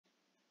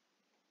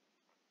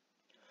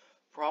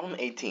Problem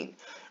 18.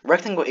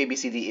 Rectangle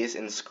ABCD is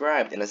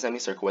inscribed in a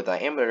semicircle with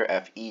diameter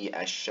FE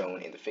as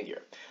shown in the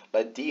figure.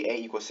 Let DA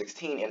equal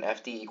 16 and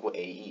FD equal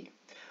AE.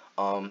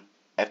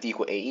 FD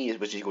equal AE,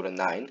 which is equal to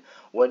 9.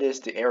 What is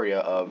the area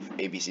of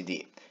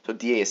ABCD? So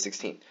DA is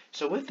 16.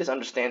 So with this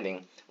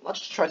understanding,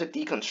 let's try to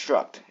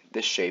deconstruct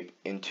this shape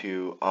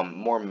into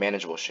more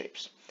manageable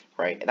shapes,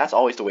 right? And that's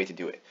always the way to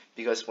do it,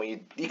 because when you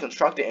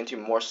deconstruct it into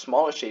more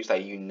smaller shapes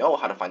that you know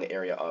how to find the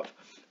area of,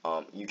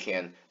 you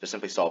can just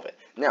simply solve it.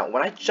 Now,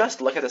 when I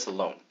just look at this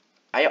alone,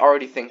 I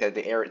already think that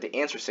the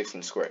answer is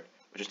 16 squared,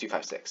 which is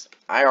 256.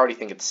 I already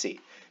think it's C,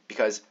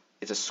 because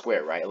it's a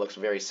square, right? It looks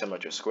very similar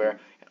to a square.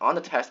 And on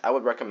the test, I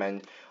would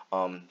recommend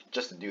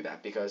just to do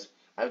that, because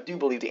I do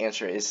believe the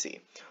answer is C.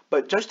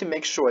 But just to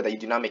make sure that you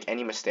do not make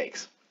any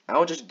mistakes, I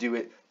will just do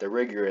it the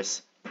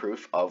rigorous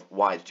proof of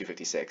y is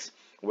 256,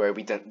 where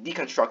we then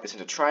deconstruct this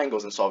into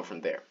triangles and solve it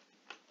from there.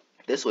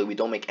 This way we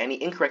don't make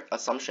any incorrect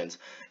assumptions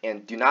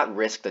and do not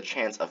risk the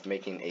chance of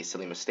making a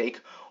silly mistake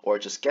or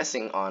just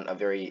guessing on a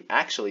very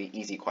actually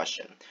easy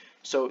question.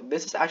 So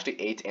this is actually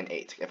 8 and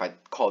 8, if I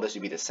call this to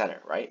be the center,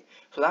 right?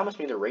 So that must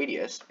mean the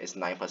radius is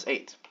 9 plus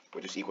 8,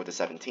 which is equal to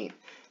 17.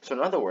 So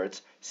in other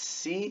words,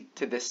 C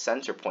to this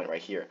center point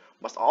right here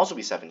must also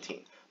be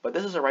 17. But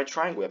this is a right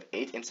triangle, we have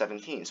 8 and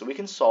 17, so we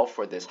can solve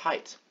for this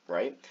height,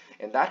 right?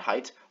 And that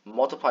height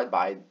multiplied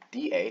by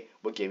dA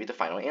will give you the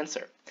final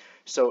answer.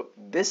 So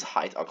this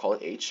height, I'll call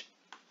it h,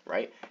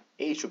 right?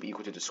 H will be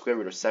equal to the square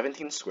root of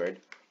 17 squared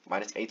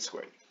minus 8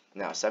 squared.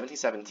 Now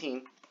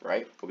 17,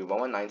 right, will be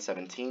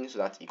 11917, so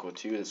that's equal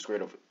to the square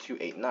root of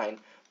 289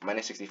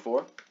 minus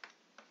 64,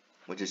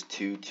 which is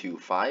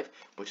 225,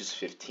 which is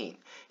 15.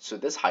 So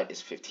this height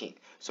is 15.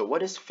 So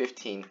what is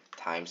 15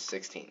 times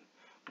 16?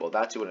 Well,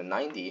 that's equal to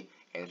 90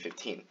 and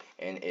 15,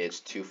 and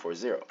it's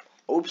 240.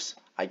 Oops,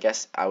 I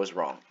guess I was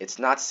wrong. It's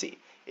not C,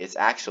 it's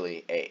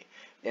actually A.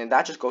 And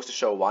that just goes to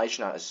show why you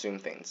should not assume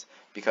things.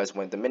 Because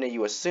when the minute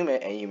you assume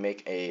it and you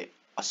make a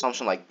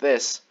assumption like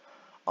this,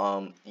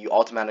 you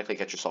automatically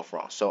get yourself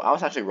wrong. So I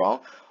was actually wrong.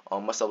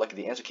 Must have looked at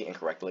the answer key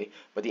incorrectly,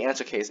 but the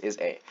answer case is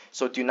A.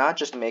 So do not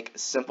just make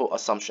simple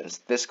assumptions.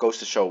 This goes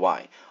to show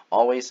why.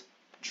 Always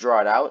draw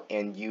it out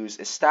and use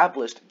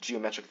established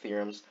geometric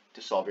theorems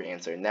to solve your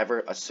answer. Never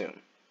assume.